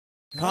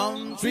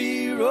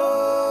Country road,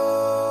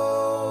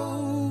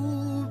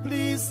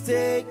 please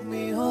take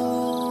me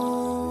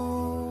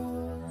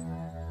home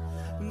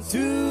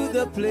to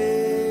the place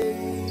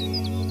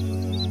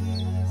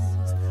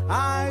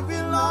I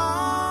belong,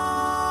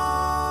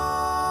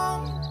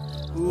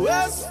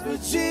 West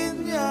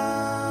Virginia,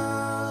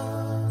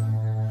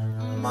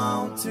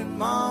 Mountain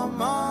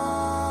Mama,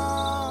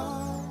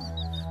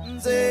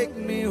 take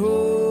me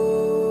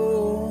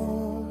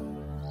home,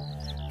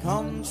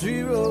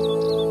 country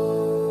road.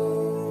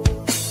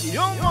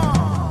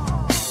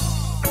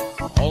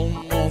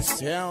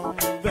 Almost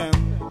heaven,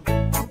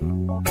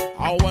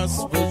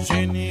 West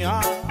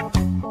Virginia,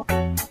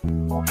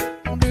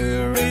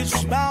 the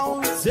rich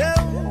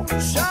mountain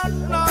shall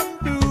not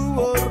do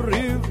a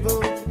river.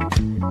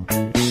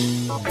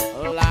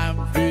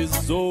 Life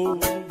is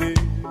older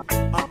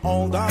and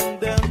older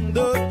than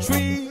the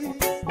trees,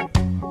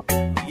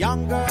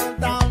 younger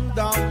than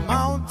the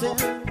mountain,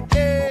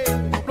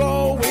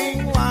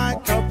 blowing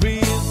like a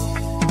breeze.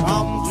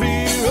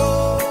 Country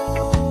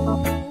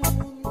road,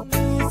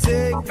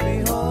 take me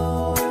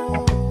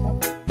home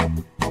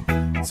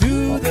to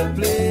the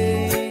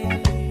place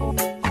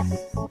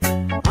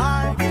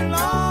I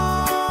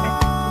belong,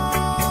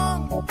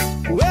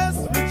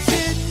 West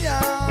Virginia,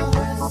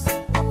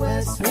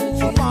 West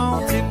Virginia,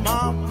 Mountain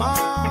Mama,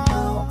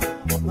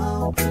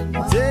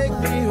 take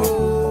me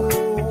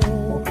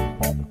home,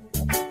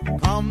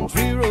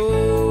 country road.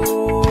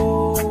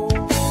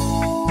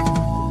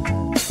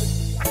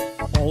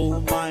 All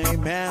my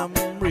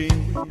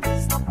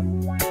memories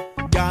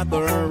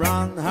gather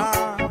around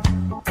her.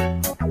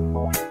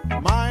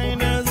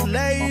 Mine is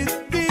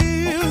lazy,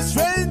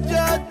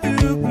 stranger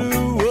to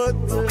blue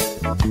water.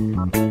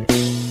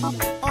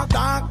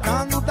 Dark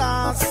and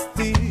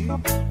dusty,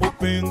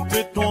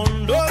 painted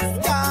on the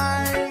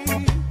sky.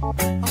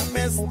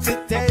 Misty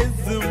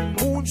taste the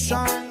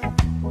moonshine,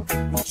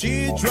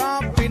 she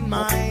drop in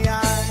my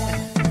eye.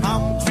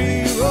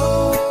 Country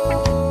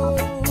road,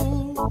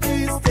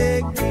 please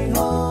take me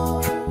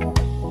home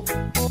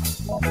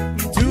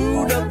to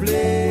the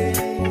place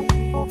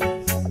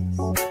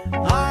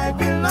I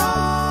belong,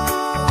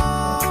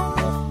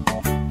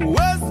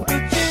 West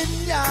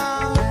Virginia,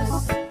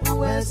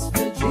 West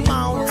Virginia,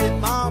 Mountain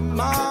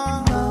Mama,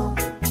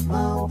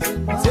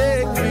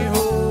 take me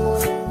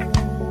home,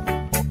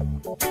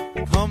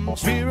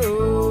 country road.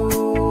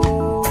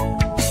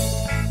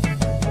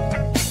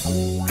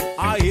 I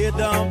hear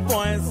the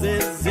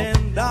voices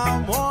in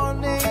the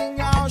morning,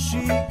 how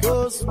she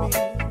calls me.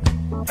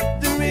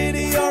 The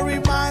radio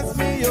reminds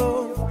me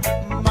of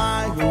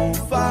my home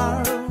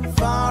far,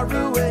 far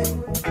away.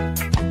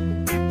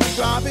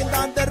 Driving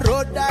down the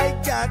road, I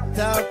got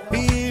a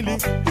feeling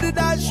that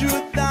I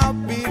should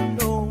have been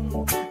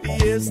home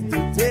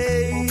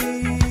yesterday.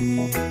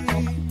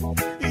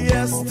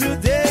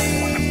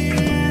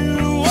 Yesterday,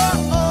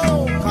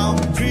 oh,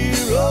 country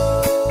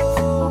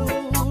road,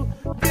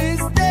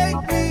 please take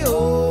me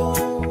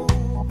home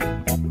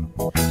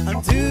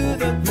unto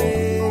the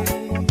place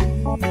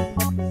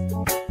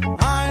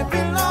I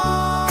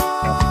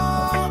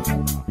belong,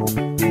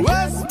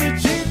 West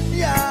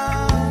Virginia,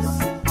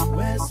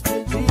 West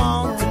Virginia,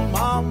 Mountain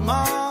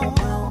Mama,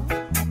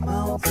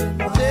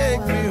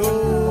 take me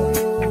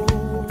home,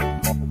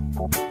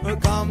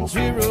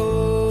 country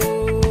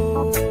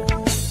road,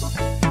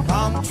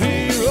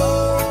 country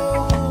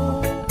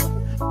road,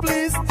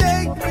 please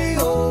take me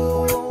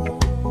home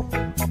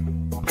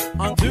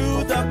unto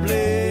the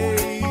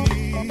place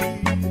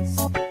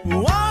I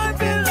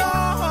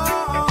belong,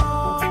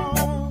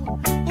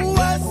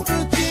 West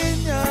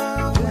Virginia,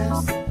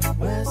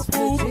 West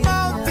Virginia,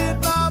 Mountain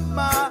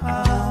Mama,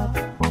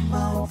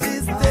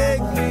 please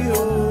take me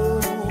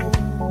home,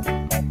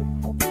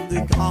 the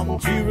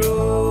country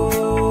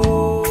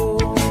road,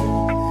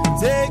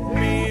 take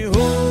me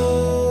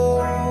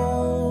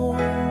home,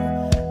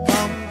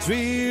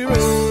 country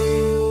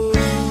road.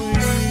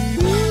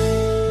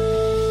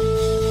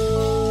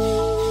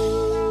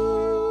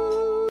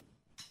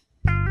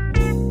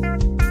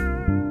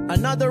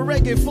 Another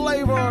reggae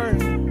flavor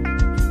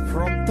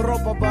from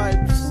Tropa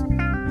Vibes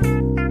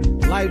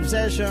live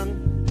session.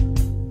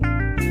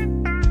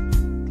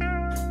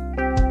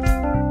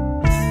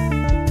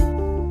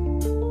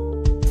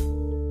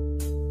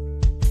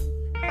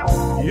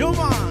 You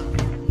man,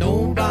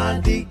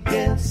 nobody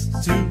gets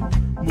too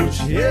much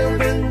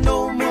hearing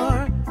no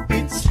more.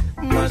 It's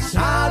much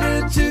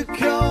harder to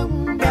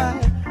come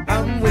back.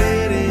 I'm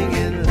waiting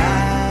in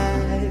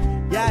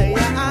line. Yeah,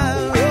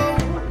 oh,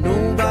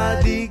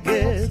 nobody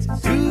gets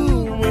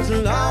too much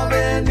love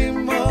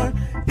anymore.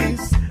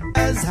 It's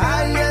as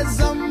high as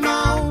a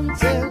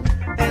mountain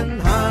and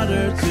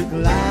harder to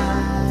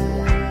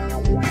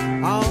climb.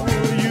 Oh,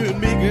 you and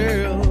me,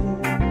 girl,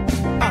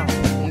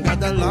 got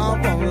the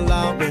love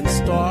in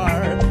store,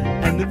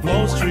 and it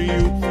flows through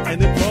you,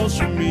 and it flows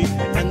through me,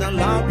 and I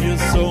love you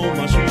so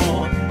much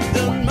more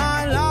than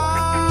my life.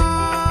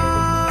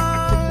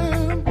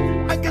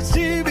 I can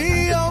see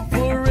we are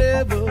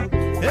forever.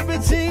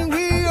 Everything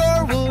we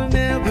are will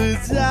never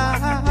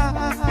die.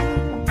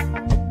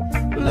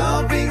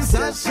 Loving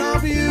such such a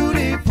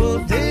beautiful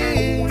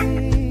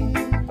thing.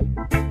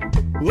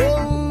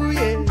 Oh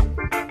yeah.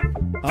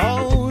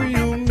 Oh,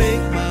 you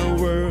make my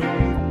world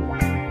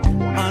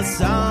a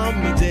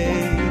summer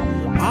day.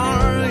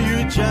 Are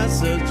you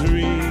just a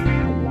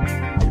dream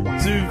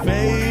to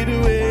fade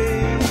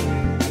away?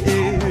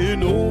 Yeah,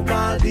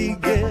 nobody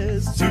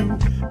gets too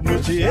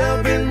much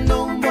heaven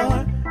no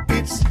more.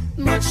 It's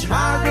much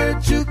harder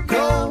to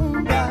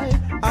come by.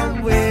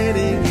 I'm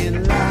waiting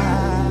in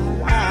line.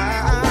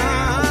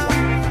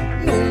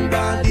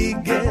 Nobody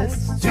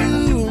gets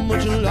too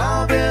much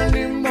love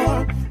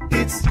anymore.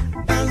 It's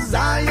as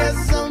high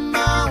as a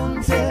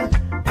mountain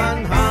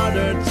and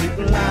harder to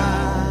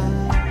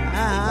climb.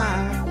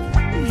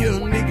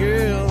 Unique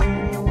girl,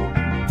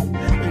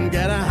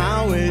 got a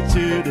highway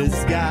to the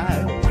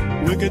sky.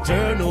 We could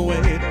turn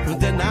away from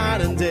the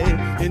night and day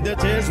in the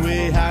tears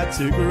we had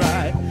to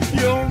cry.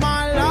 You're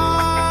my love.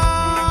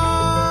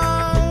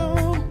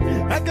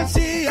 I can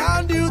see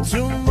on you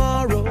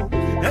tomorrow.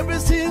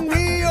 Everything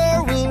we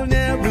are will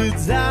never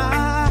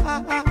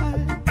die.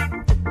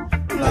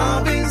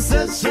 Love is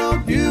such a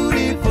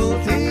beautiful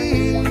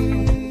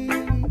thing.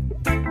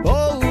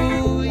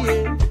 Oh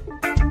yeah.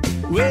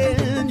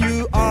 When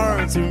you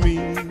are to me,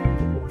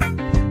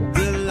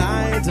 the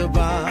light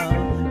above,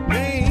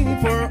 made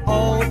for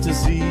all to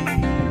see.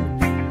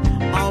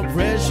 Our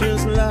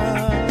precious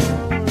love.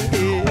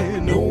 Yeah,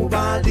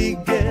 nobody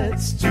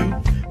gets too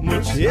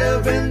much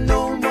heaven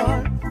no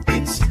more.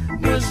 It's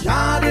much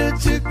harder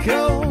to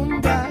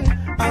come by.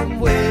 I'm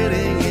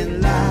waiting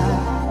in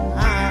line.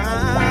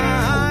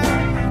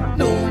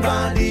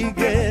 Nobody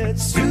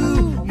gets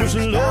too much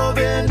love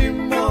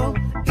anymore.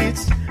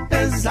 It's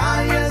as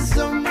high as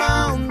a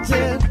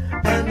mountain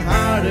and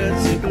harder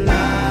to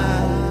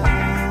climb.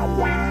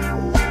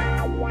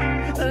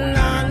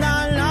 La la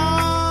la.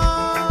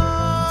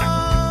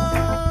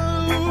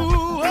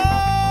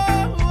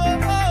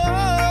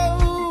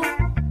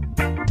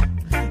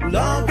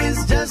 Love is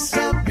just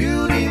a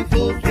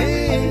beautiful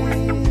thing.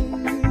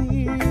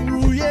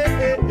 Ooh,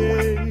 yeah.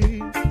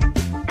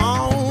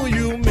 Oh,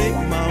 you make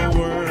my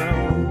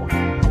world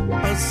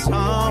a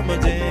summer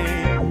day.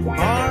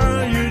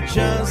 Are you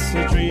just a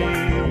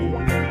dream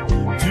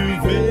to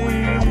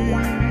fade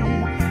away?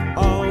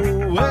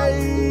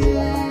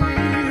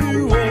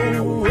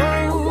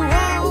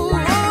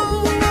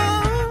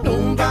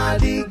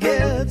 Nobody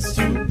gets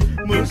too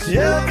much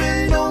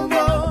heaven no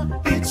more.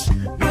 It's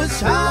much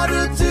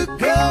harder to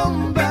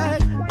come back.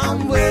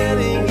 I'm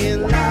waiting in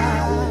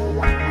line.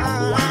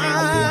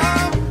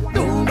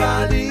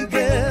 Nobody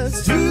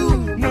gets too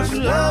much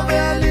love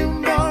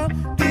anymore.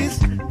 It's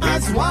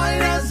as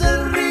wide as a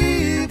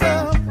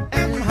river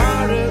and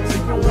harder to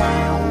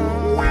climb.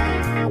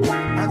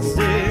 I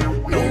say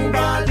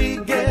nobody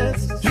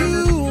gets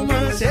too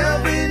much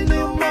heaven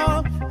no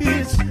more.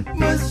 It's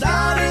much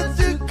harder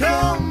to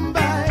come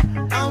back.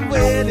 I'm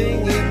waiting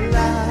in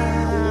line.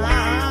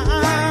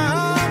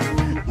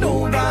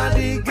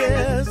 Nobody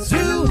gets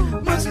too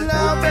much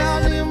love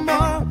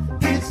anymore.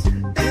 It's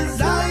as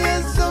high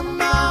as a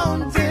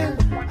mountain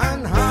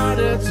and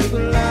harder to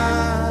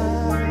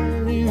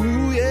climb.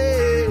 Ooh,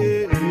 yeah,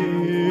 yeah.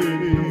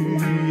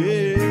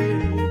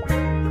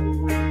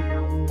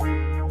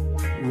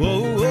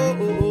 Whoa, whoa,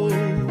 whoa.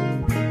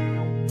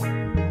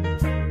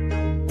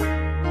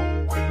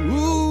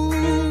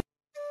 Ooh.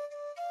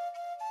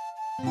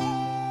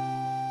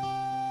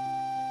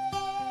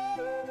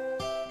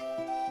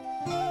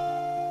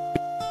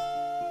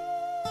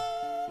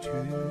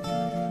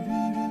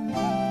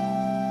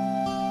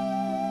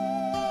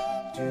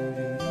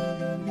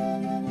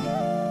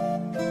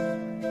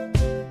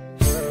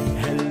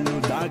 Hello,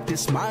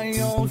 darkness, my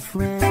old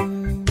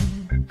friend.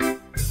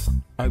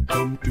 I've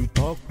come to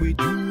talk with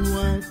you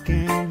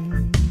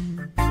again.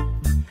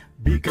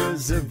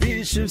 Because the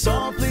vision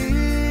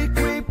softly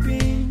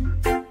creeping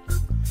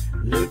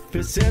left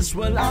faces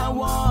while I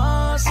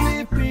was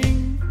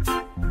sleeping.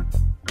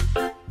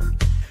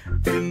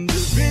 In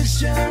the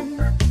vision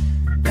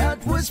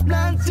that was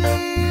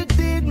planted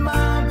in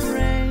my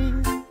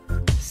brain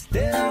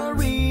still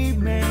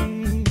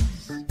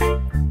remains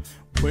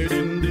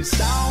within the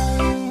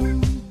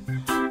sound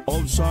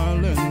of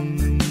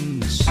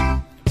silence.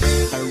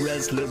 A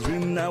restless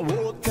wind I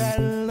walk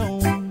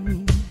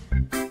alone.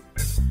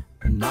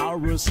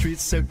 Narrow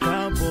streets of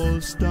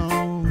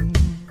cobblestone.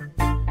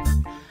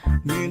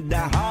 Near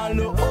the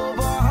hollow of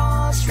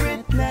a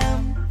street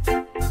lamp,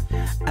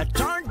 I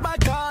turned my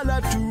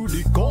collar to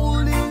the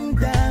golden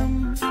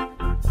dam.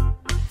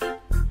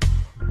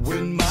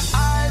 When my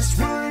eyes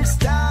were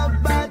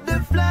stabbed by the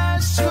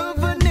flash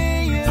of a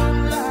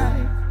neon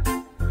light,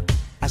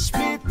 I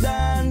spit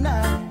the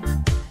night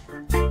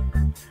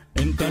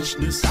and touched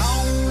the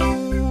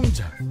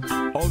sound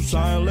of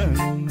silence.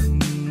 And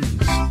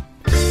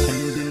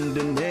in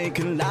the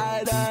naked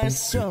light I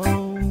saw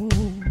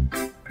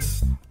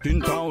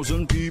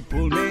 10,000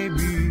 people,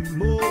 maybe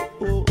more.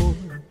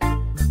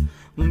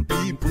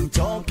 People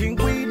talking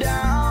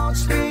without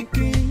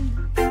speaking.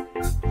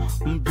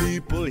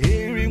 People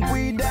hearing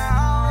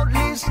without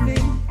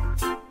listening.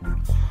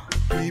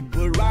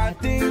 People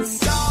writing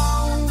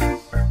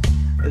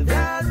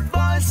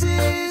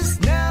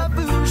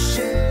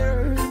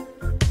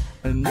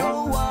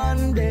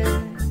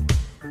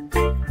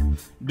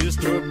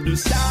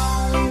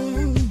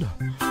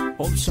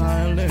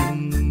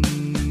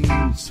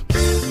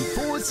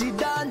Pussy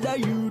dollar,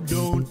 you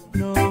don't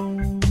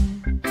know.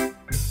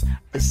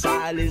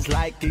 Silence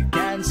like a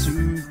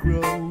cancer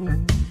grows.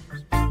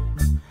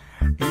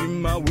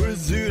 In my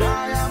words that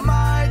I am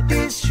my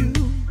tissue.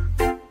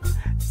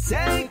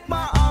 Take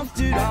my arms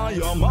to I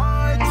am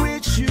heart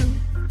with you.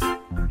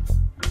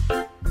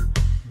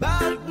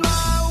 But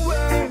my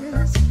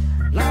words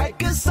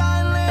like a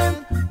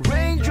silent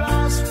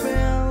raindrops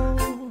fell.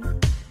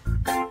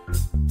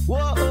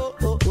 Whoa,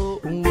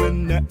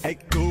 when the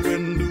echo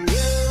in the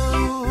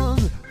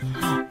wells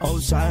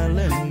of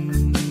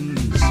silence.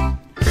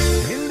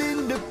 And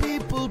then the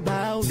people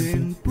bowed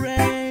and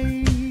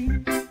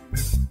prayed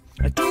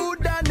to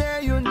the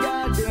name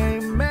that they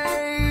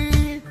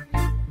made.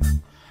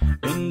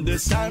 And the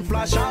sign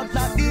flashed out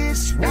that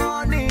is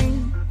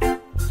warning.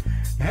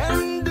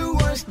 And the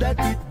words that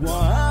it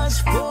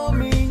was for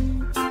me.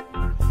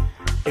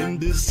 And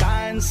the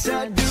sign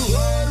said the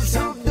words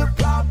of the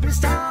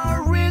prophets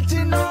are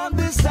written on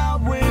the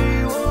subway.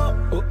 Oh,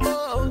 oh,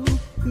 oh,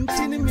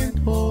 tenement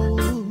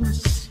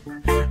halls.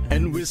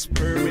 And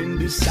whispering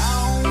the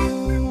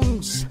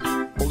sounds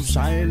of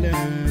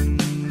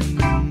silence.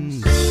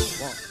 1,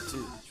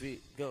 2, 3,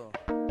 go.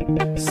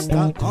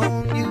 Stuck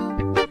on you.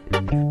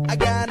 I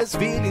got this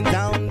feeling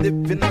down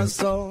deep in my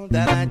soul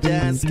that I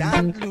just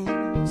can't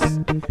lose.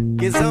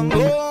 'Cause I'm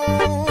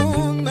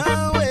on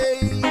my way.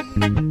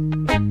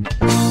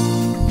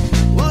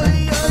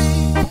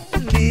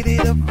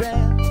 Needed a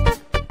friend.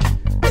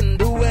 And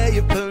the way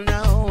you feel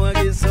now, I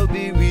guess I'll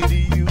be with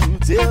you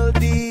till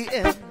the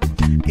end.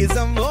 'Cause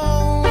I'm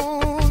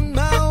on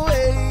my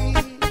way.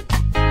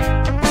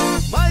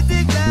 Mighty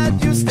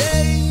glad you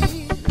stay.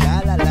 La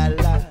la la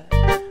la.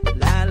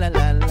 La la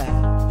la la.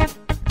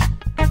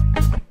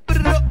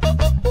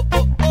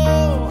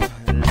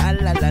 La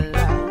la la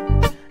la.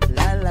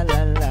 La la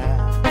la la.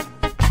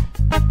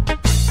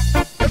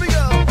 Here we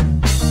go.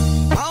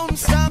 I'm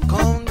stuck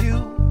on you.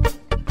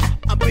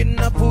 I've been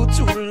up for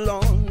too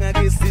long. I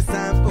guess it's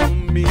time for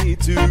me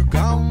to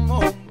come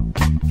home.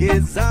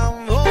 'Cause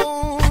I'm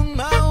on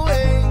my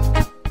way.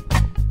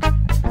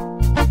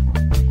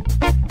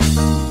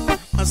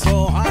 It's so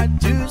hard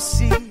to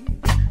see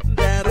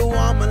that a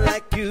woman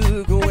like you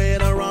go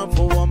wait around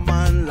for a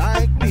man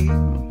like me.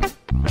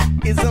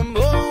 'Cause I'm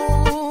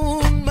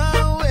on my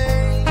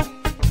way.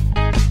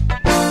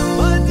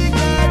 But you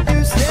got to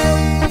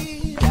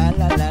stay. La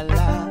la la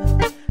la.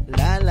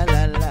 La la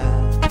la la.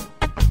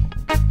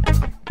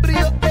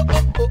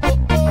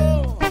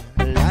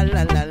 La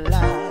la la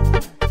la.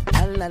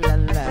 La la la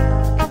la.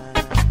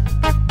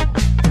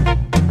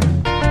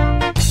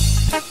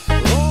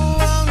 Oh,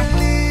 I'm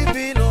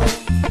leaving on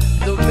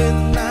the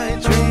midnight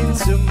train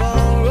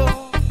tomorrow.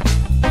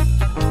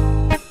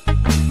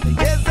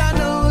 Yes, I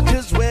know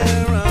just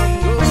where I'm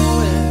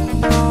going.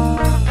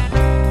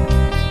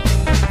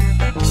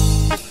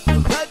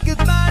 But get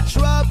my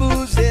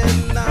troubles in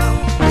now.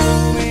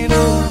 Going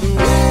on the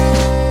way.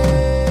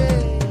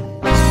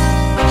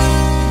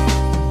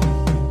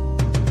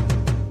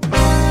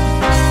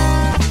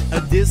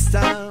 At this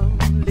time,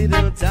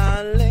 little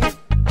darling,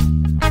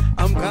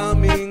 I'm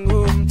coming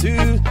home to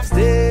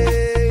stay.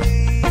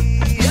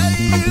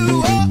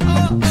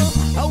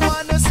 I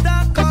wanna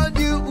stuck on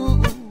you.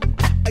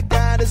 I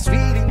got this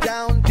feeling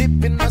down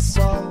deep in my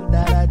soul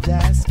that I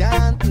just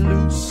can't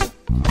lose.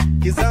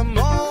 'Cause I'm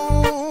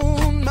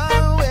on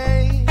my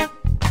way.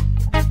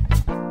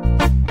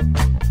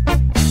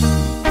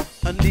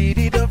 I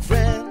needed a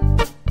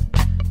friend.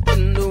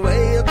 And the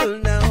way I feel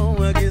now,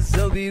 I guess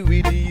I'll be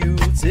with you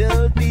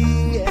till the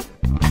end.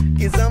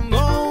 'Cause I'm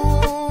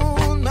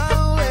on my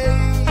way.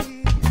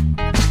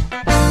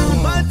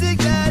 Mighty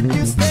glad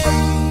you stay.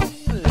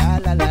 La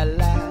la la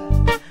la.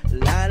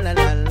 La la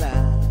la la.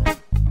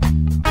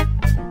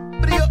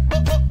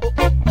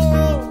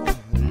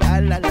 La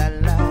la la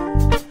la.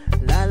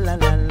 La la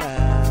la la.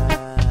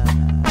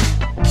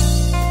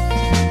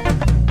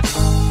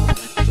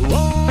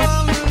 Oh,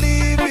 I'm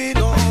leaving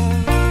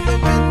on the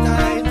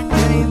midnight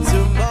train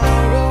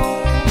tomorrow.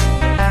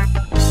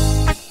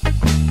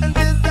 And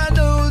this I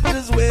know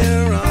just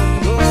where I'm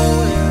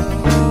going.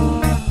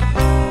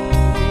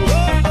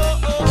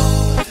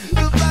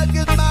 If I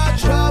get my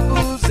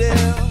troubles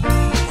in,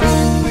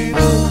 we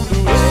know the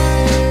way.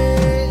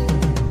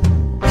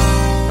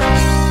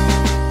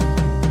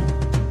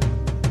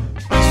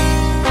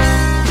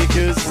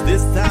 Because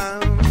this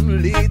time,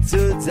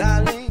 little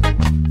darling,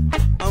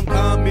 I'm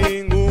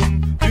coming home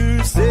to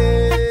stay.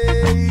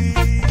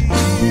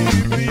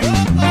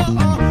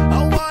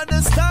 I wanna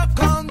stuck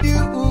on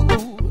you.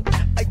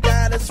 I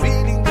got this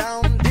feeling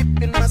down deep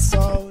in my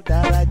soul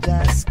that I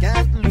just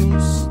can't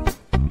lose.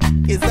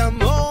 'Cause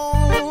I'm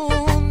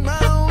on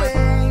my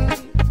way.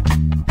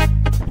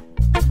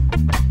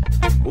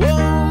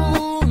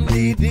 Oh,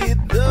 needed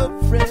the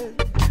friend.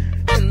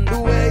 And the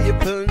way you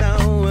feel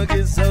now, I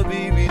guess I'll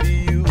be with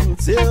you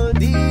till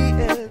the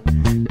end.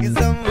 'Cause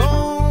I'm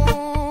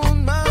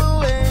on my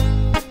way.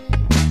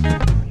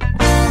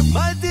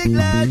 Mighty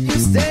glad you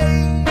stay.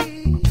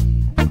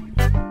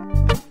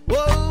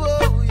 Whoa,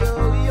 whoa, yo,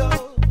 yo.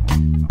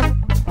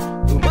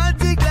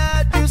 Mighty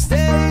glad you stay.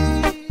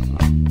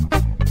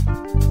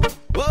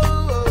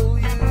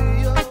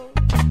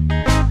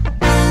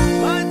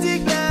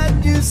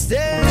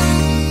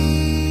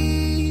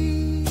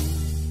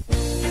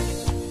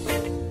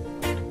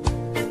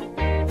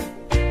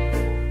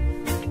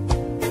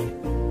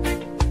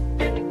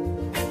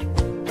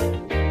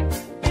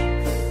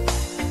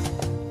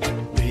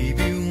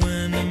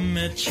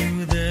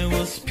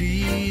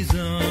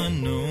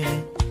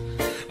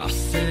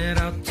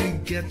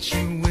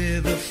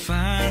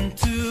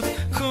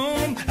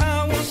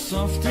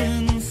 soft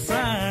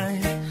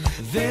inside.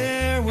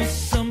 There was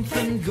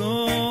something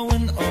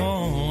going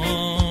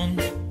on.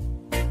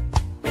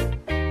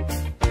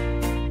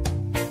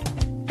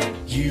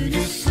 You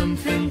do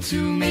something to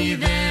me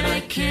that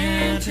I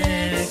can't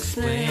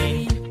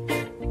explain.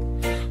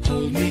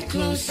 Hold me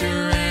closer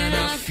and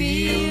I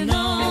feel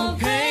no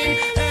pain.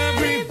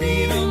 Every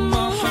beat of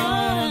my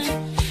heart,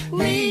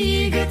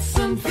 we got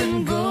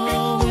something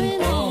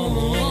going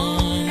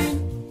on.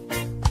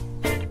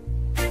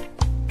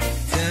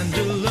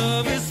 Tender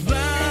love is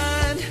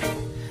blind,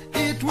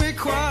 it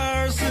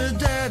requires a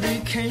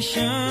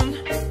dedication.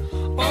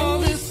 All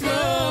this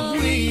love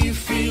we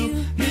feel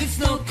needs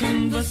no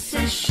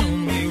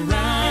conversation. We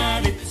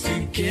ride it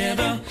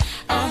together,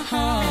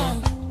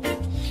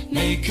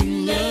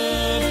 making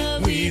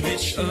love with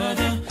each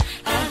other,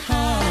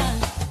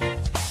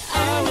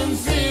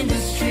 Islands in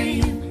the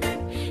stream,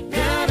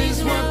 that is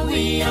what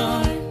we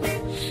are.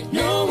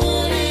 No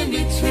one in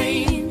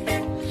between.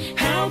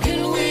 How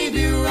can we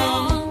be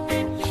wrong?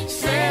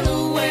 Sail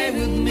away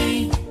with me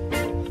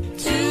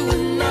to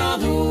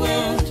another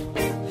world,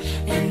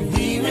 and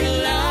we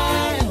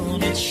rely on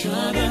each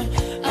other,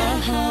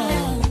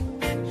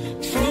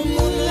 from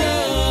one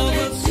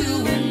lover to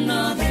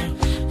another,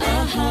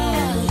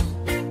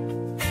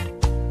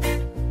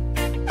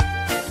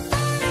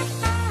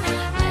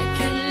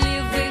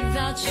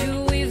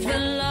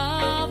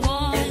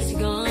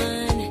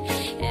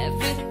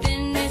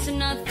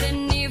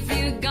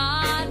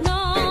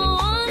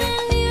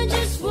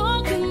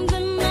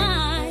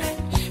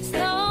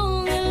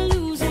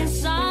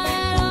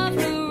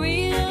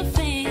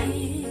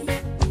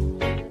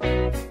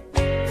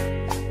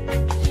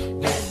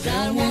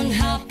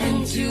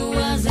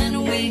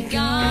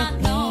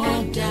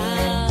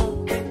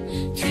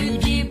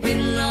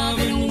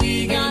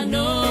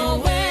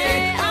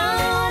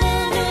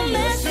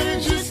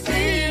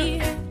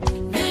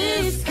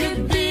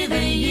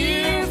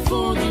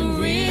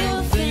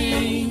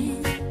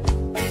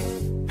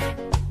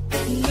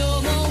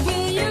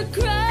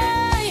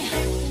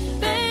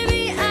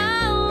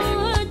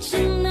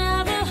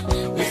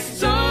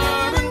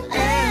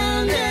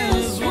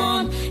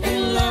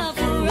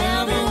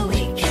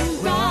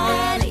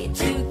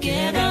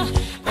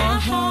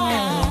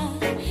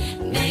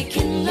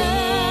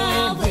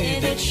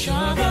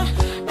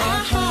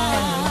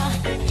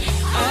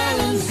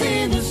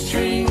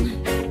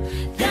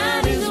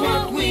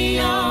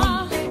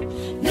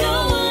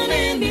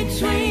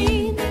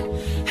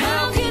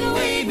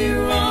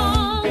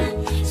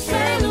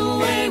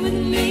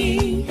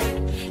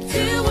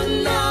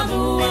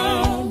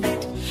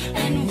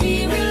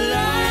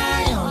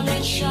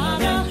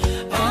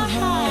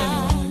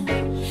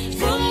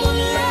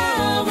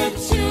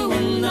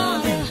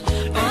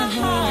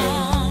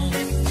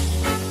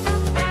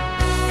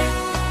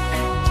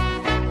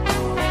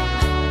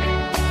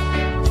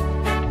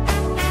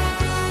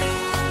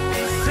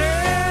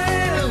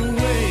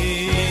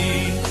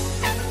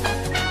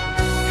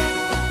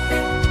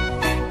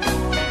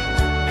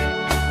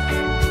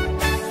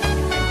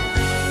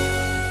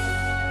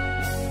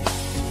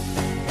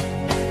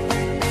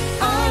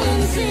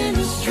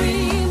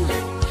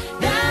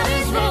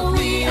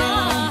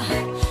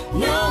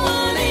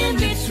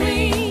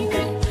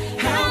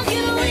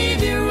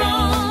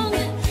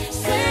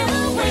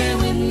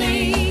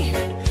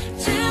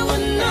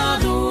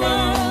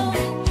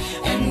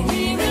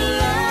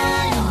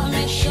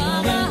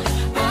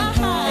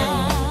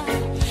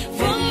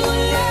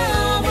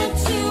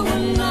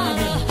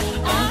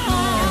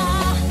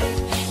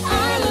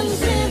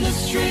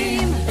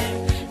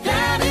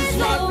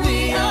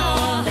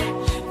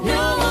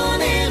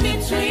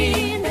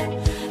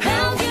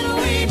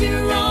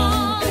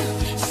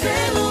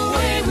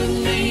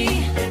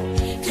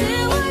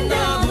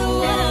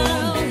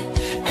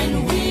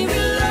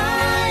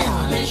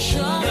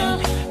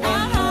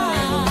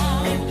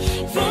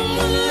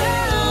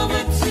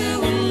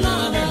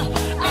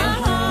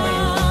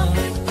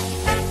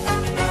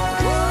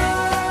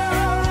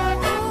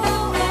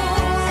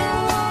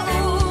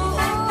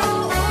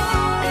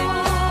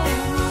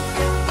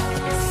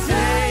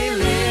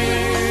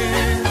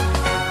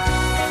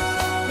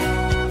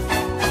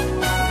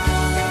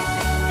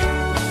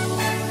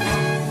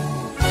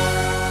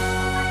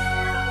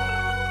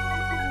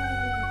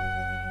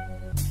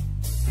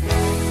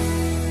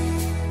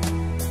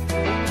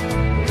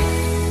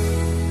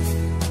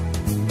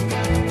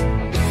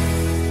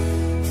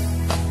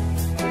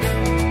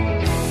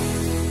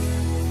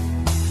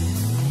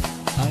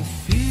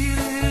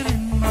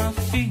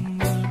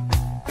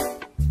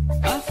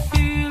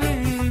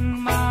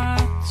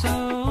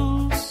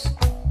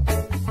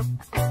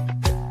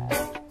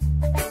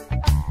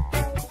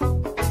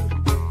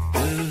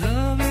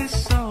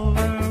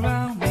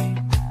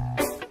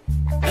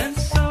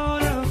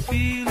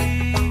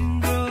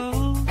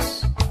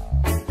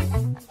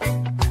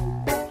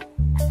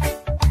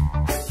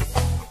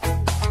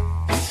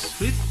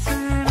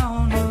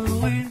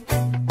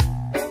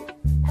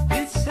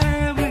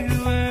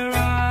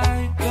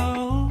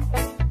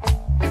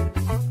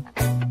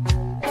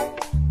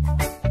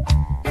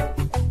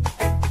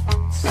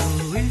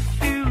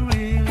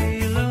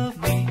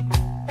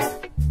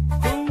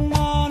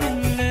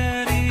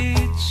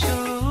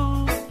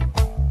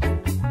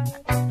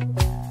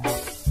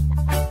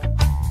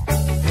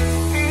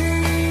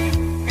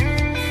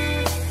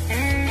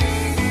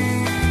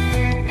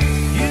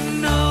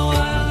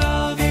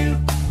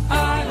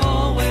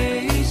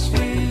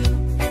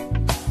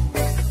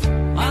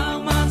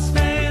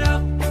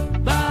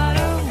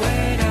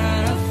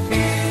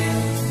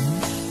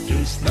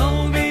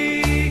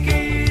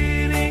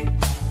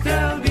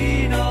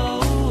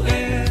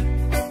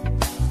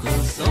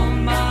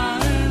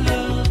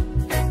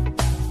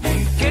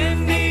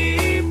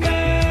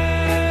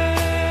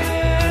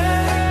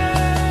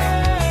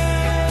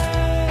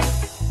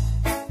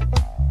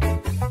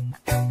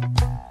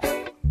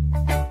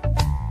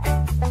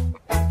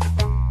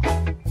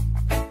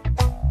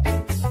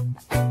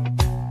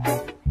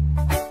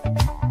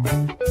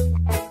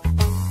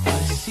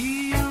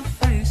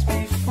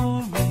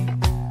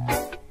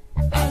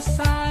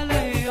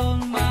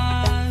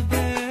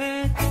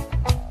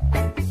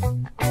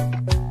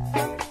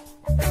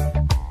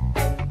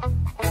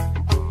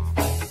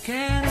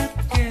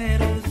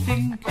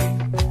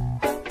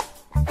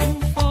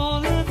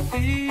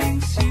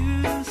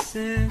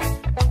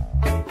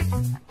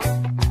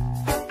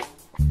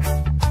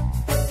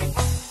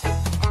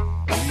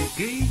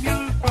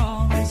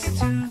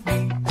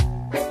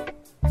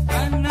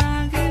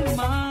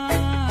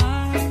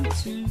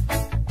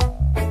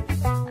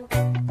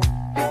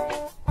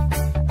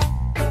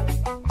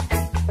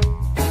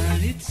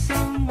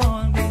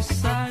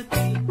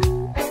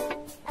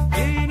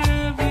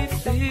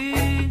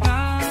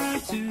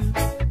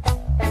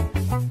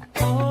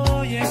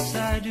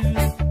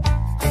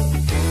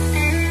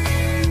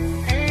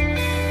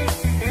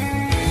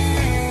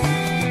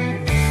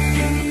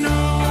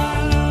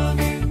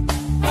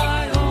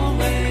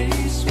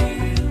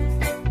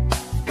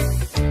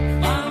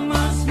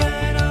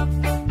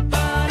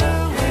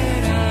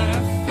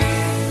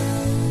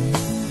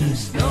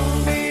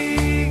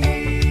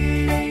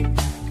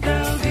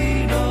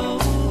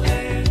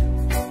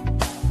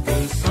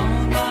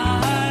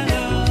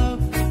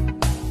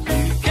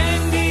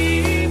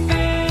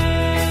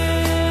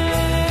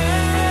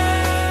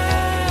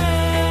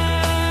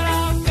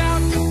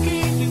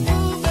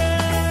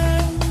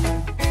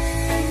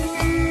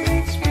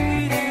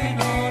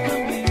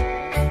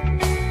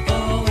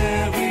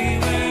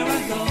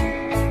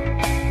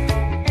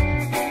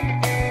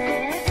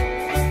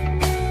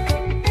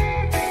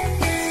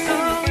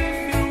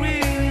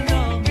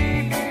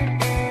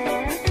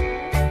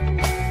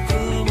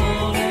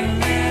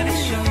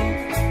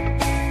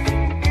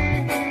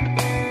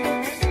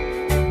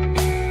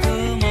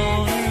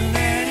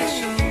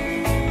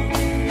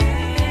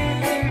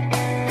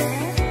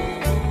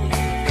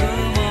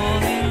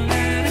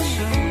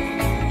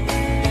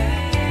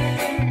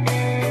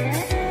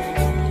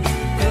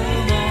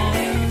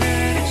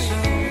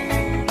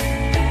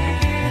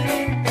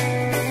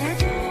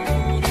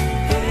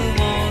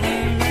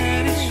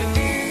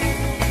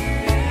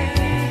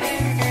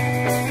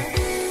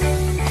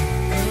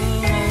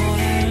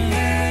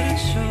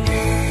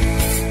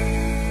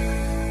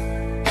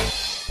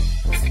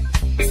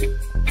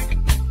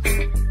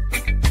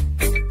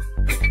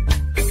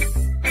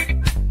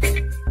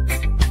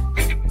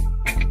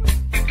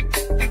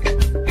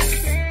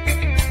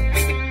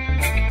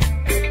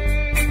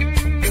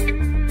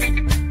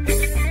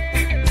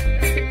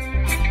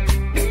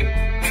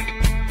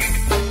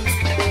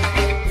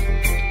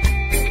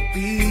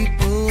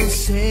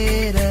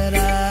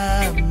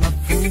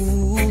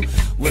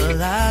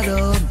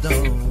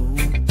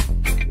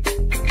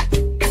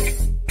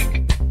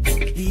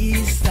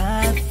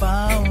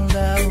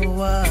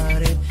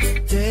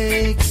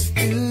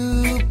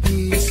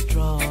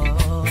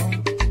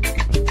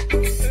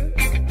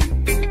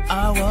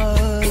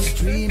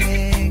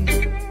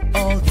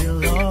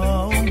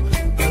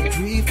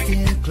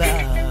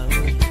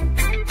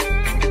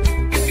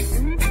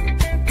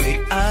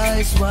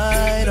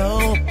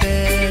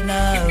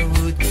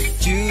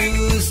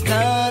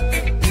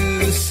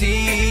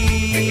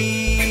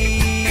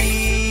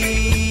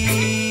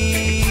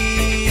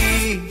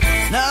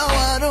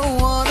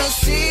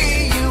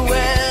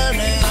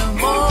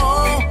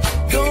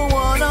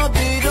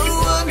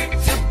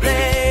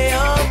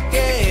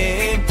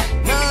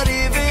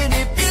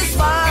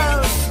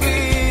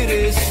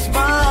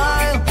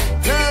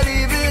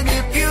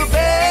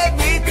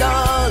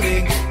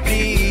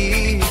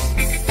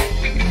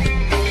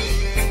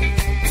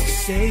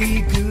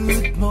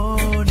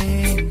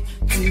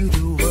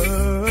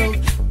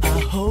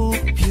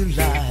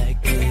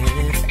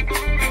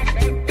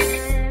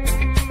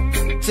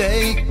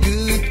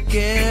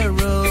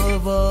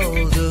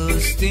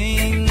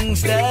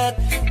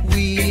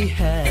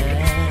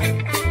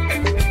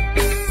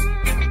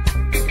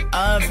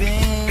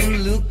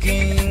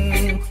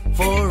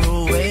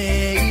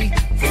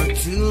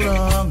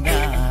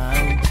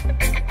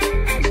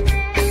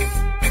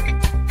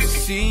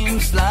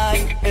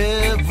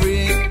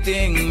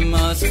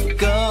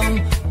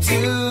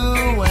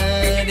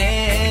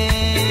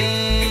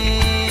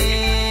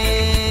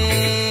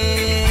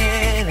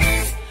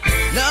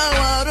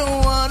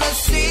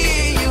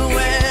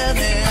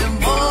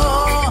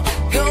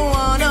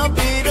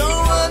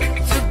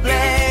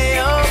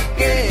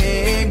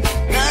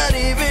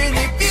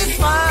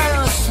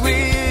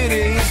 Sweet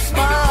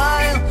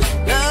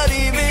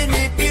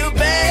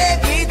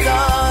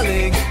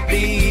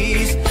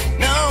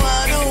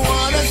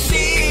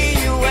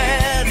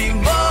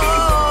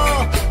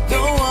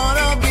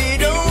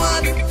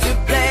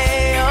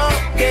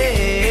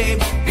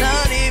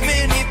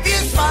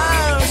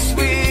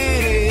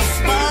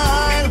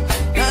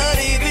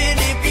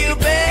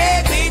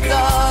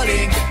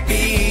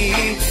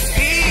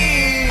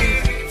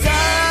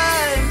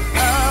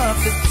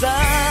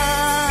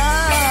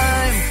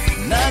time.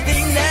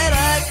 Nothing that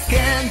I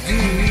can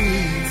do.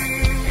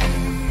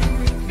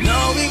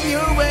 Knowing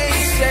your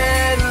ways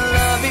and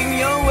loving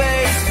your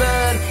ways,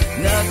 but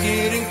not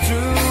getting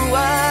through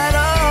at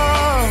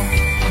all.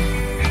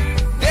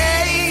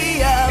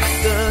 Day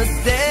after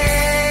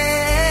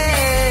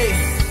day,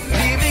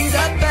 leaving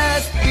the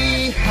past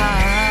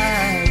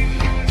behind.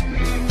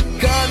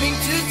 Coming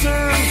to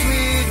terms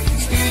with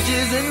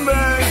speeches and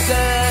birds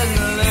and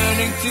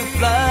learning to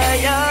fly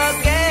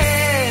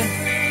again.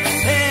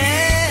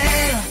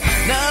 And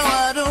now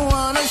I don't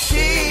wanna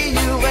see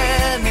you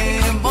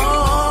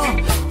anymore.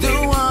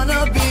 Don't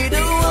wanna be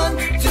the one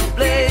to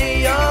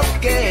play your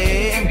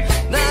game.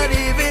 Not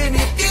even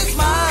if you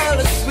smile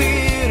the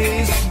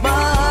sweetest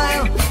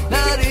smile.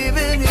 Not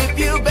even if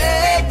you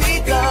beg me,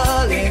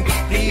 darling,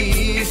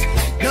 please.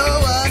 No,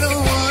 I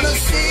don't wanna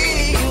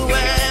see you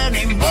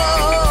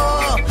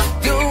anymore.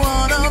 Don't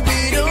wanna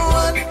be the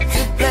one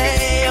to play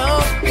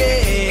your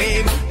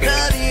game.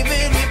 Not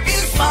even if you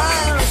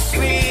smile the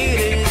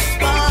sweetest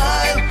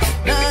smile.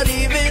 Not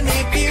even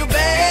if you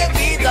beg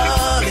me,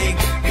 darling,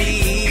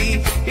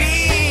 please.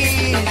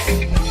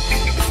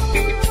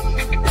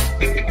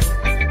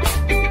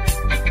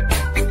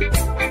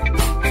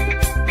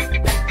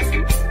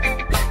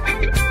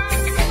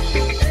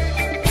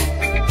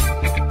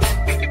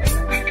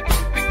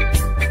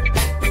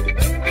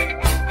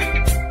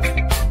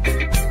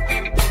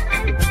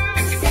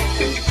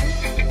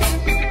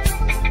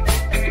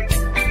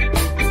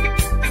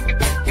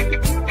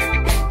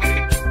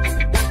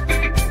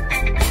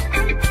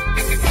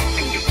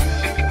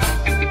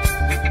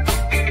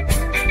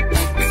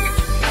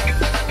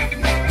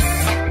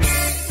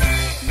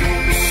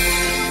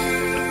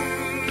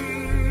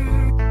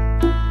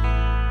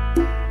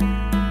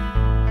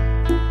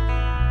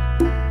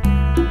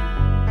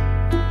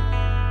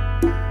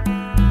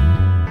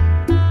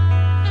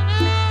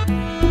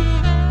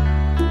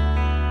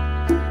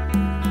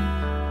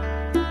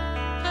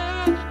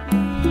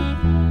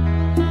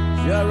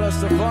 Yeah,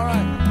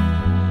 Rastafari.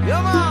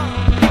 Yeah, man.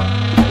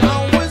 I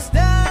was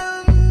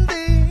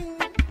standing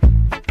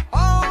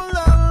all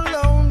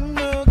alone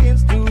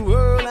against the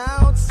world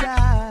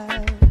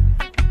outside.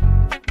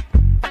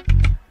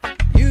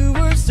 You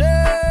were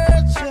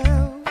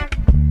searching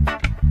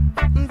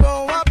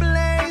for a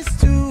place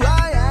to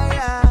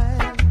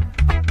hide.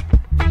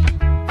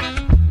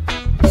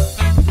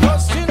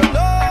 Lost and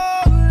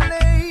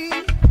lonely.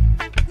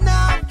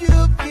 Now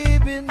you've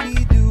given me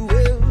the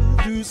will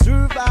to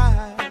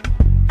survive.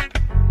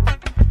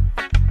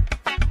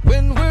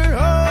 When we're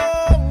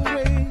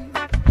hungry,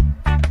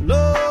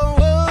 Lord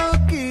will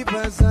keep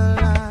us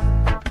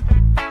alive.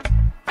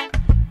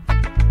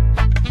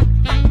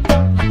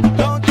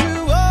 Don't you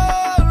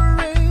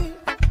worry,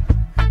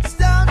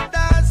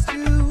 sometimes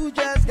you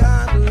just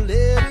gotta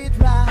let it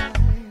ride.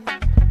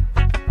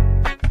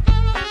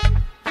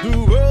 The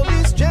world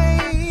is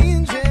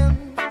changing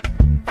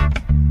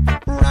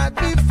right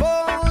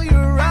before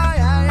your eyes.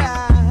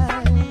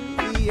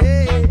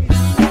 Yeah.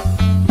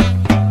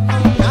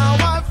 Now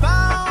I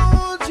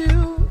found you.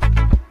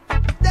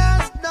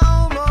 There's no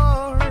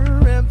more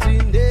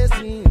emptiness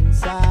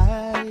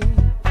inside.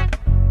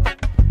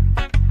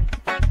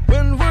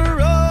 When we're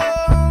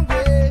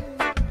hungry,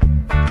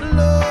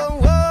 Lord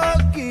will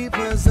keep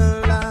us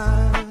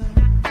alive.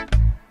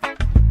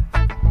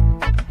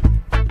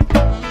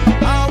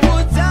 I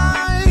would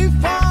die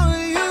for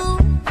you.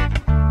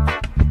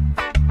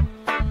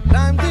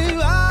 Climb the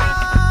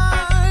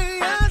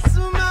highest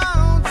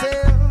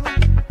mountain.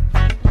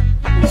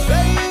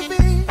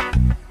 Baby,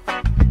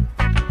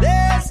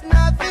 there's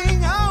nothing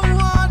I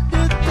want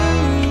to do.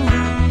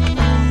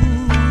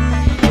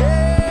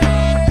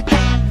 Yeah.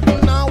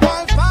 Now I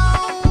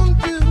found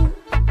you,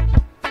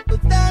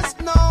 but there's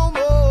no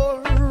more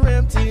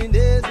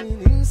emptiness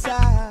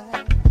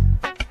inside.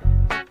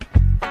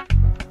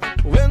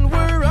 When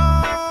we're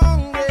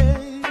hungry,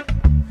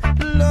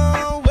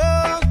 Lord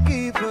will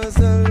keep us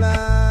alive.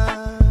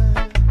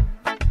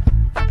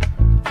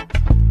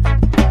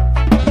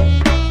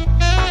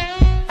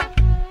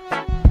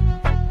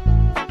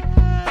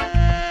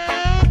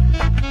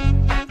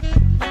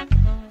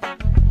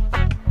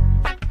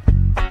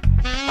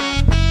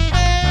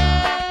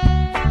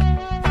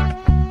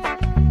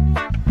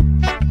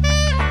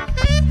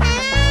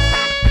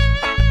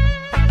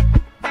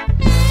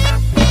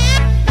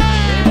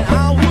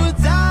 I would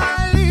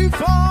die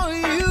for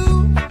you.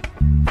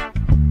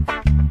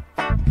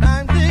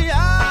 Climb the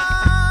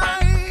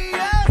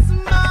highest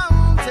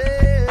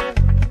mountain.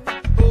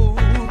 Oh,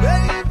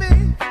 baby,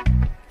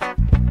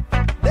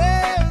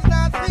 there's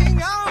nothing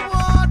I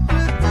want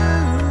to do.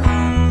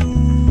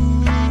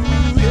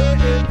 Yeah.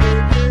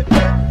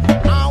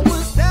 I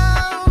was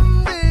standing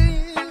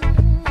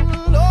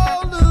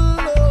all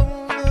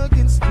alone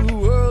against the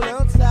world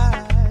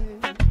outside.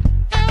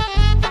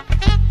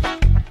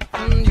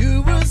 You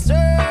were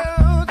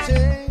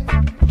searching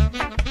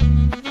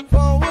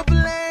for a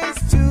place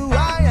to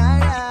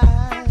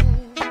hide.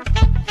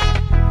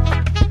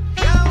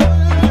 You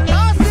were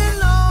lost and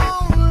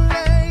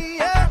lonely.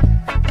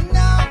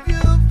 Now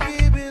you've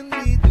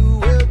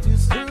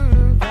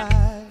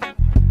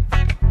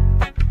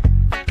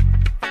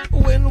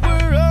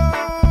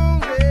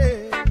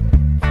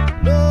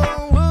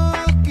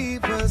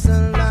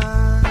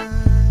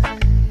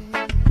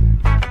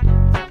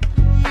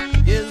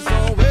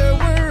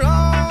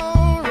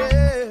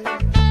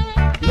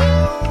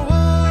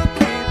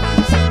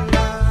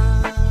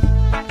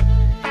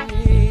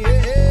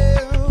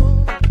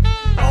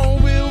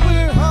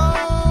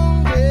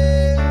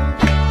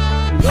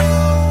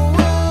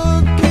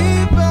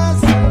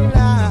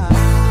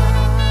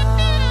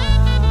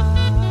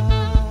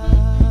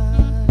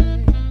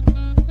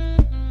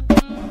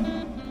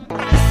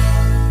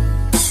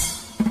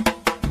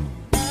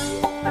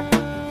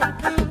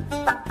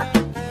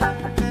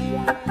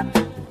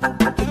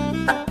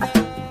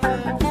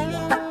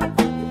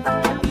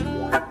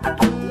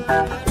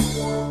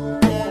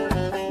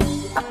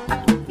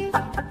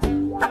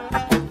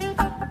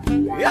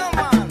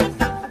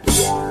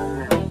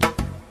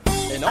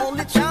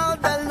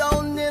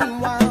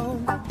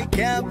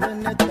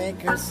cabinet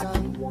maker's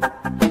son.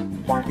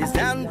 His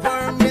hand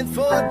were meant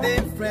for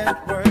different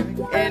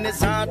work, and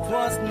his heart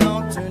was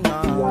not to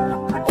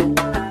none.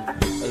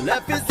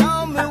 Left his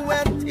home and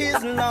went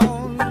his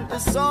lone, a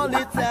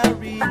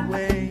solitary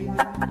way.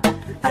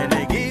 And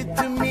he gave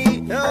to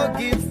me a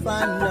gift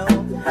I know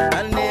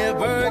I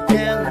never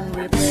can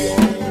repay.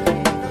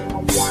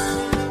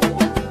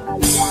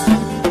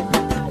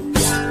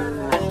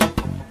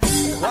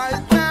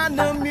 White man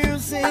of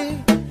music,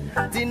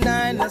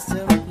 denying a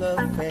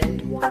simpler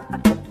faith.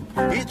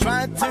 He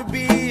tried to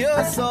be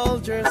a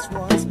soldier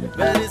once,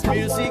 but his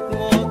music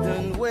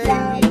wouldn't wait.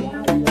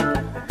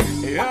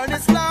 He earned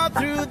his love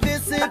through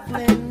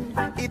discipline,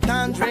 he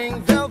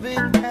thundering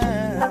velvet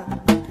hair.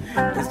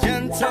 His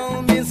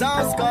gentle means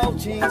of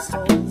sculpting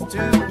souls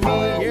took me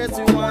years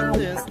to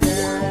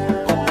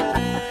understand.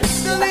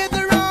 The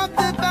leader of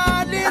the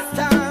body's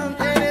time,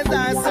 and his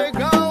eyes are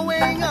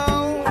going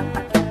on.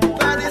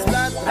 But his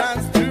blood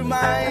runs through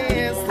my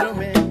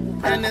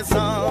instrument, and his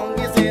song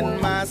is in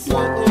my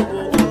soul.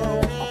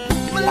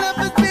 My love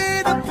has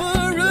been a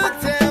poor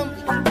attempt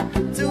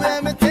to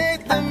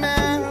imitate the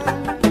man.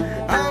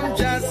 I'm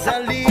just a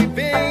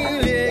living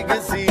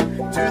legacy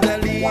to the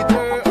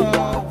leader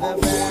of the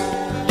band.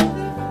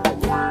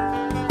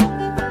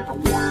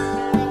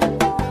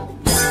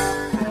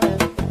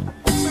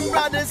 My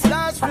brothers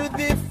lost were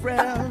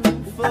different,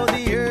 for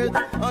the earth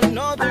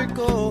another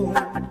goal.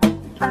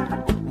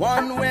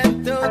 One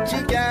went to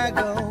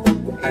Chicago,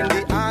 and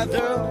the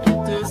other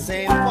to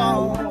St.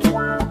 Paul.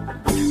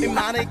 In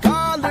Monte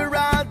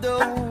Colorado,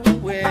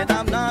 when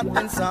I'm not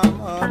in some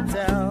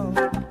hotel,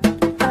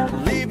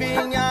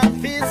 living a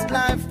feast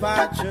life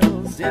I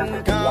chose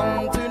and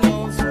come to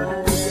know so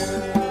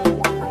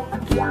well.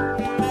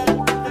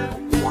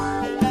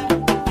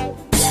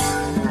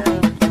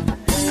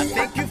 I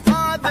thank you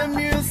for the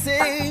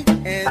music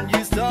and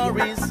your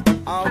stories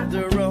of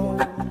the road.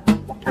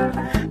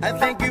 I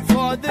thank you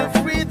for the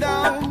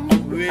freedom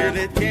when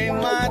it came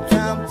my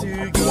time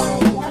to go.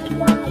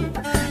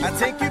 I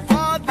thank you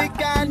for the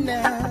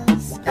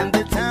kindness and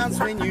the times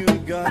when you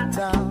got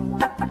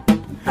down.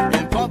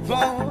 And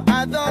Papa,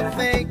 I don't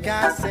think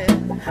I said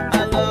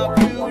I love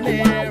you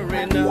near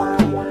enough.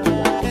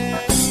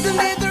 The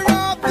leader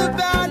of the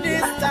band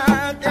is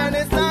tired and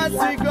it starts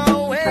to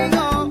growing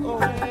on.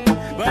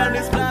 But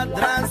his blood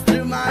runs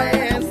through my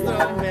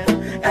instrument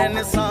and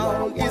the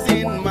song is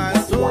in my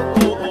soul.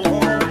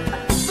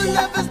 The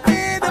love has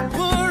been a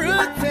poor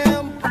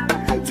attempt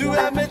to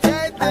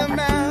imitate the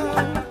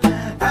man.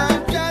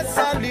 I'm just a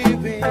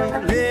living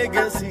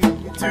legacy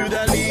to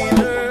the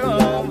leader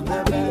of the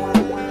band.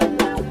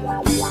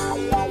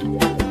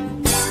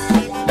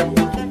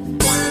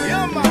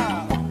 Yeah, man.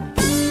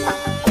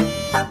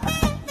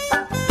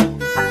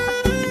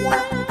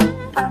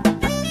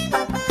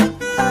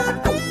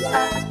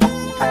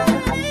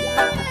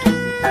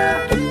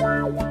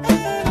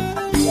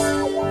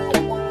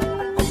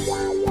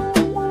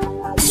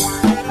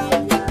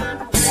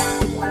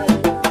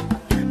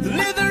 The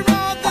leader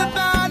of the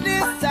band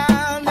is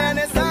down and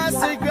his eyes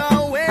are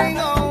growing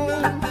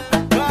on.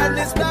 But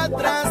his blood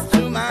runs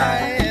through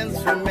my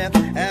instrument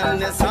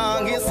and the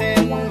song is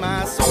in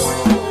my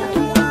soul.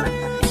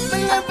 The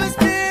love has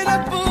been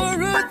a poor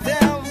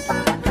attempt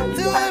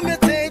to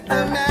imitate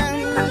the man.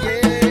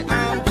 Yeah,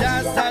 I'm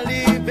just a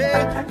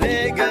living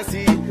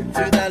legacy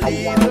to the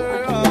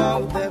leader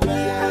of the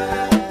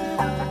band.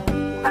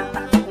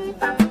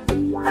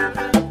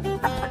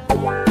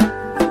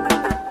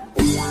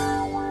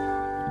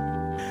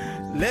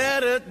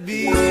 Let it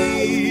be,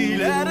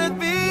 let it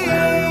be,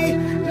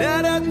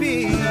 let it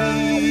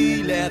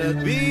be, let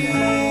it be.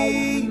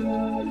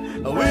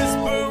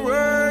 Whisper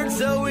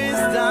words of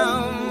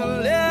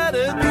wisdom, let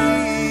it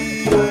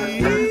be.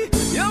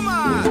 Yeah,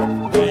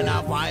 man. When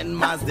I find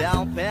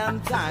myself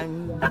in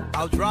time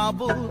of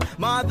trouble,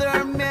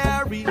 Mother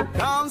Mary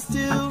comes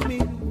to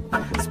me,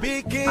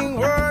 speaking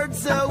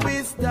words of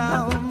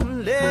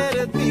wisdom, let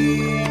it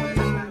be.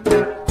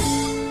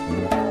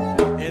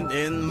 And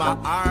in my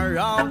hour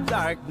of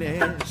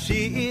darkness,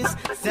 she is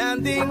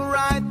standing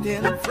right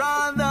in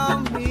front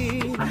of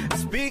me,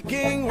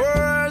 speaking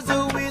words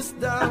of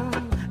wisdom.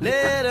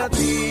 Let it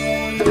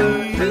be,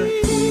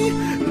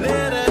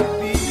 let it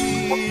be,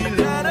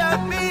 let it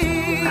be,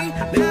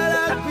 let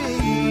it be,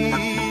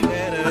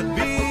 let it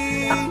be.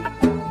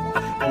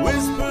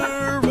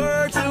 Whisper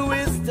words of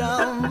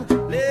wisdom,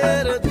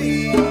 let it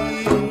be.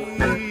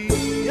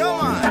 Come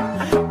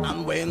on. And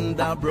when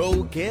the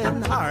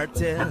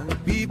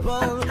broken-hearted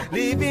people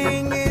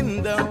living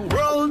in the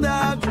world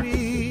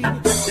agree,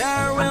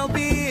 there will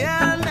be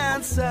an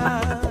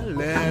answer,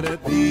 let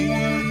it be.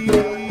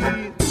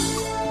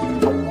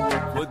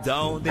 For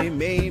though they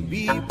may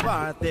be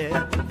parted,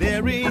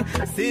 there is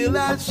still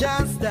a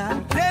chance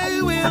that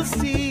they will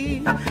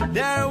see.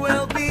 There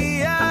will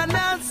be an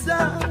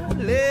answer,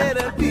 let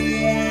it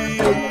be.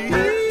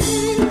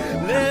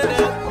 Let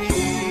it be,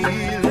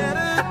 let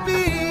it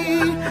be,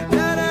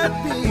 let it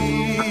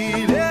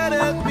be, let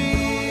it be.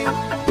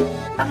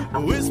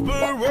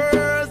 Whisper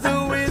words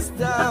of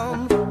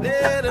wisdom,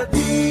 let it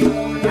be.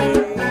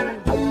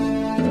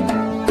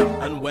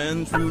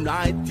 through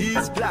night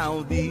is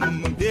cloudy,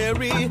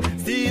 there is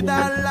still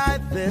that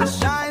light that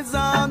shines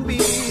on me.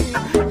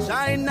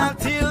 Shine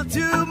until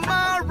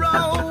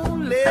tomorrow,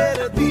 let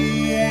it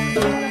be.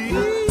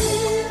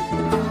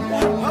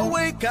 I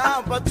wake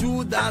up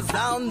to the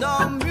sound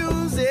of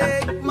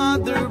music.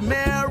 Mother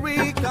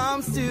Mary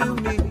comes to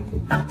me,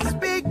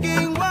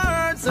 speaking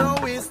words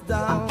of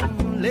wisdom.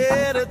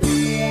 Let it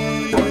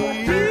be.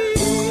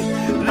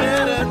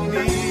 Let it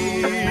be.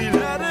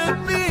 Let it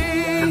be.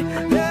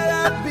 Let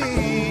it be.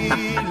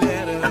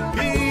 Let it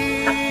be.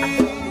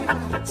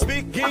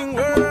 Speaking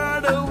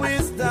word of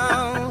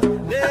wisdom.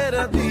 Let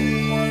it be.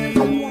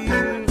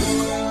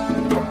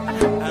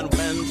 And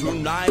when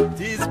tonight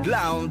is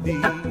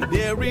cloudy,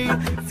 there is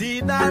see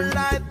that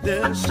light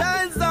that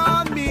shines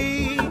on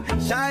me.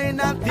 Shine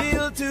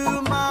until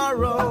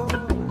tomorrow.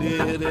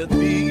 Let it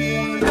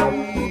be.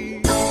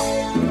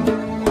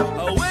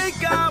 I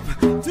wake up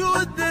to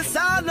the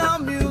sound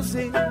of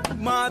music.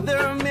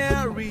 Mother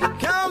Mary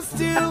comes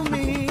to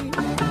me,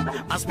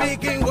 I'm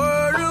speaking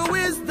word of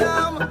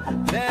wisdom.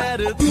 Let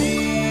it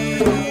be.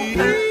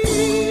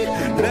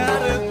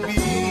 Let it be.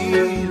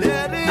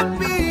 Let it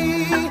be.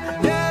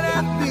 Let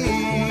it be.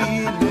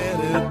 Let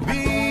it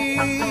be.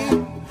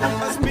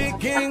 I'm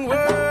speaking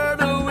word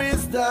of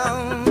wisdom.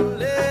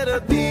 Let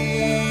it be.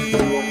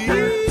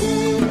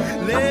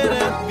 Let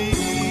it be.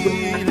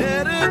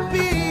 Let it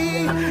be.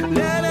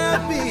 Let it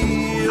be.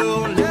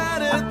 Oh,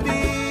 let it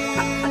be.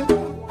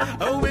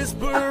 A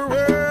whisper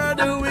word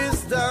of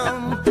wisdom.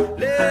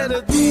 Let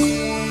it be.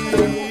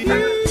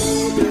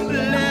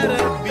 Let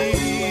it be.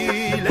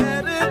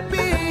 Let it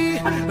be.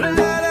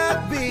 Let it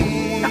be.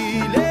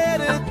 Let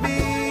it be.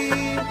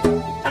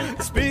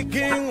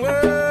 Speaking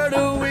word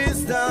of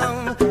wisdom.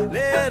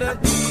 Let it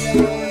be.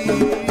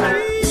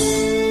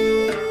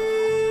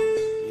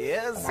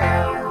 Yes,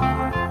 sir.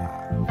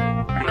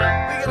 We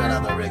get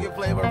another reggae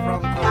flavor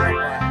from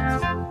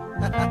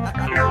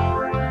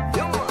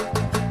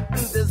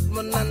This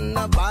man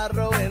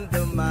Navarro in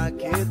the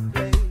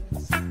marketplace.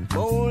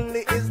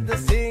 Molly is the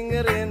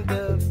singer in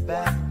the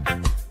back.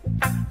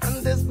 And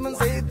this man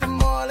say to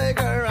Molly,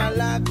 girl, I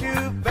like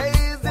you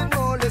face. And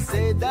Molly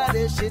say that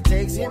if she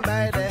takes him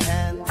by the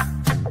hand.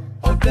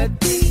 Oh, that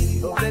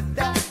day, oh, that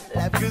that,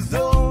 life goes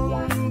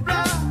on,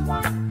 blah.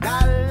 La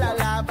la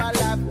la, la,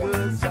 life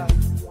goes on.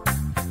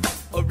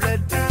 Oh,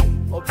 that day,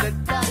 oh, that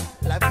that,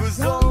 life goes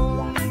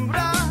on,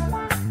 blah.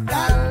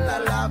 La la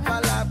la, la,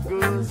 life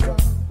goes on.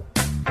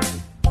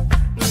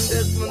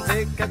 This man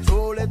take a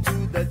trolley to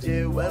the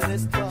jewelry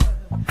store.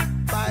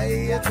 Buy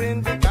a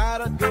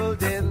 20-carat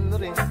golden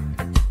ring.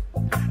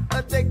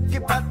 I take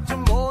it back to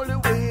Molly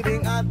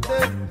waiting at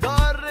the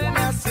door. And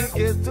as he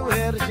gets to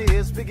her, she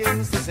is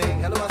begins to sing.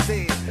 Hello, I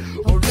say,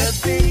 oh,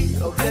 let me,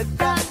 oh, let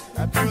that,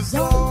 life goes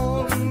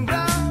on,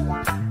 blah.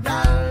 La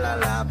la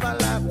la, la,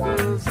 life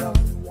goes on.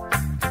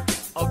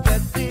 Oh,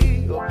 let me,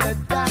 oh, let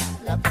that,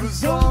 life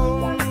goes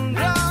on,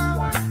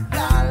 blah.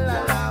 La la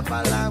la, la,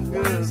 life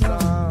goes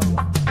on.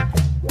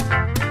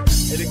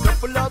 In a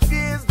couple of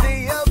years,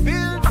 they have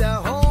built a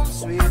home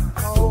sweet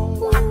home.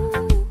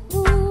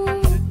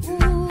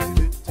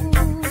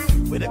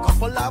 With a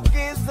couple of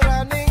kids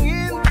running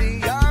in the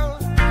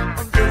yard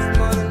of this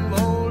modern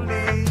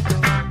Molly.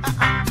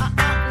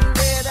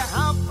 They're the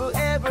happy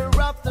ever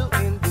after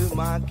in the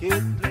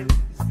marketplace.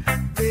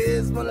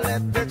 This one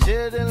let the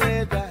children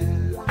lay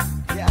down.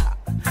 Yeah,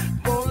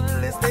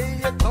 Molly stay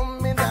at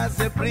home and that's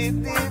a pretty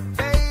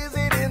face.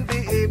 And in the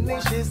evening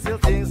she still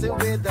sings it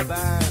with the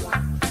band.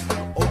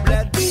 Oh,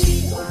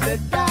 bloody, oh,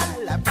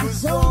 bloody, life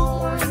goes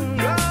on.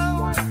 La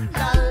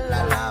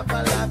la la,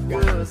 la, life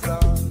goes on.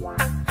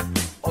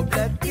 Oh,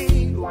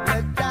 bloody,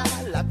 life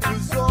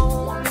goes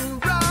on.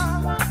 La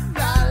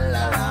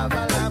la la,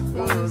 la, life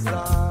goes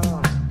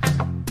on.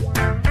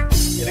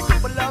 In a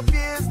couple of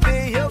years,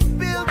 they have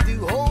built the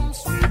home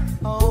sweet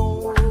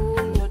home.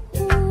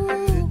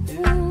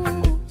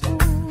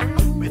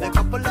 With a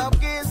couple of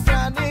kids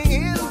running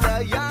in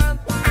the yard.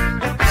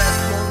 And just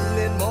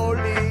Molly and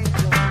Molly.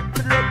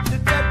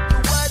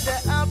 What the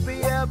happy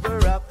ever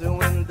after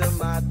in the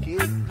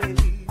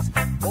marketplace.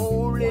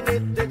 Molly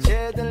lit the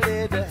chair and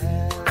laid the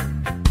hand.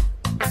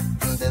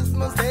 This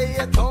must stay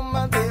at home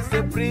and there's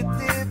a pretty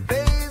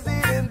face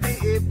in the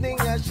evening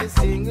as she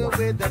sing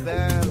with the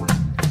band.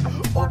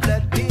 Oh,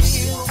 bloody,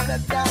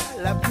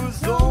 life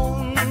goes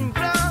on,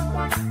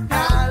 blah.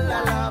 La la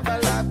la,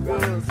 life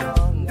goes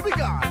on. Here we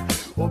go.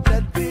 Oh,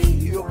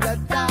 bloody,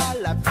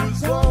 life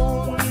goes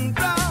on,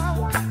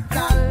 blah.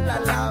 La la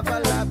la,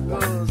 life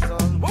goes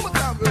on. One more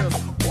time, girls.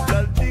 Oh,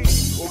 bloody,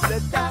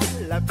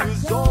 life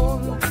goes on,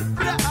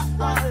 blah.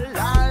 La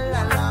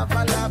la la,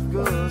 life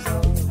goes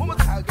on. One more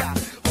time,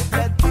 guys. Oh,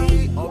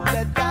 bloody,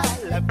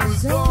 life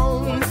goes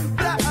on,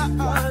 blah.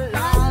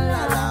 La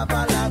la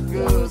la, life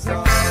goes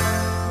on.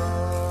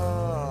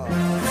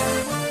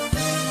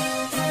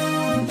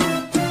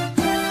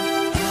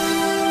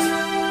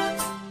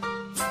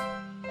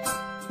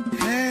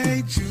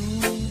 Hey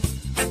Jude,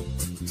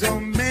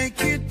 don't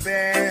make it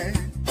bad.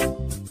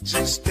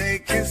 Just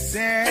take a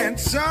sad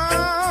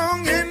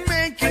song and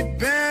make it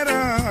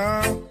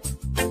better.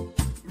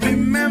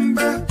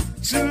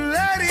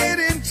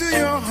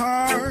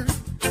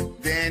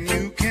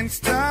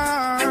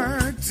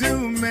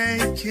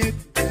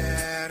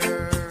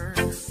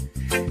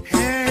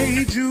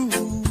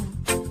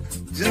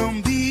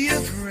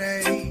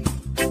 afraid.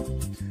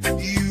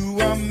 You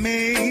are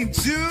made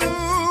to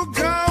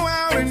go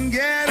out and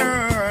get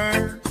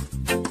her.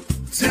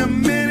 The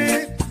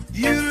minute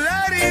you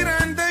let it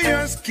under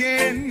your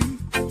skin,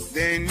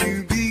 then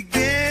you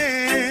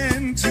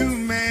begin to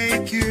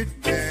make it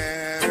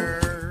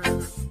better.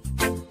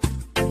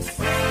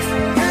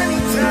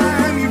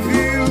 Anytime you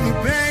feel the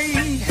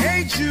pain,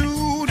 hey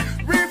Jude,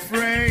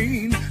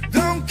 refrain.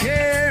 Don't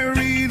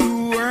carry the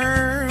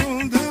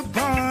world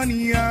upon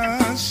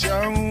your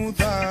shoulders.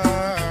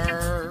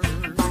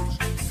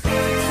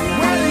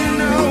 Well, you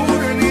know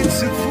that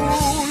it's a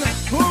fool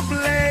who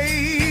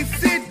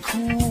plays it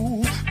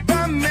cool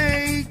by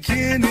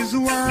making his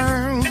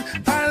world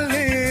a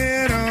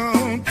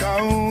little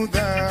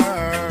colder.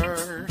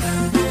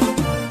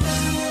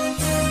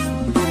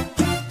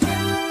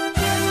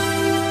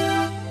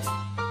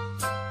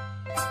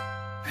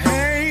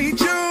 Hey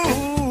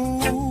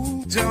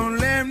Jude, don't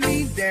let me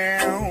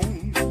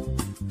down.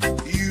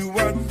 You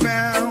are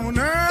found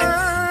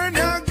her,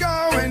 now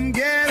go and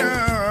get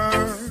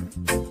her.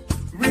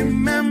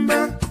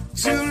 Remember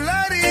to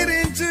let it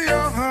into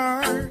your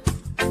heart,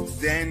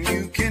 then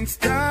you can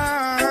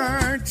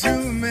start to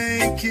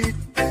make it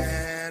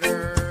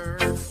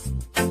better.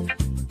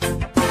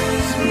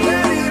 So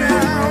let it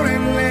out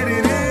and let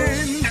it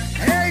in.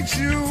 Hey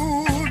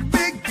Jude,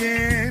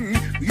 begin.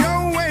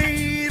 You're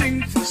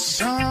waiting for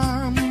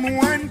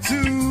someone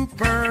to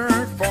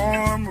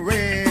perform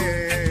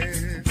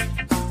with.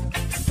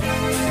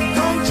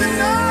 Don't you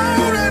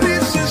know that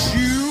it's just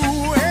you?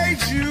 Hey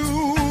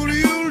Jude,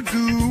 you'll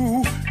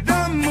do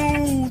the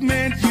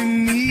movement you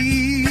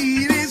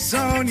need is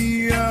on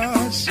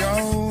your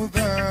shoulders.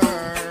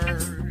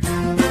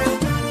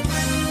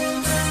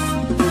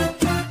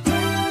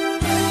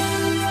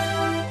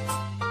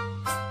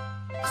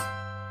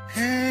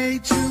 Hey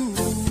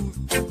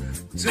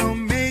Jude,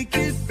 don't make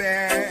it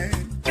bad.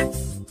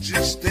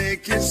 Just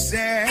take a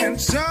sad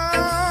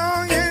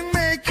song and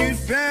make it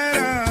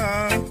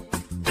better.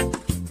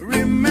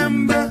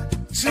 Remember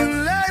to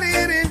let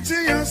it into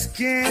your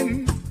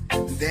skin,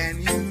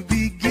 then you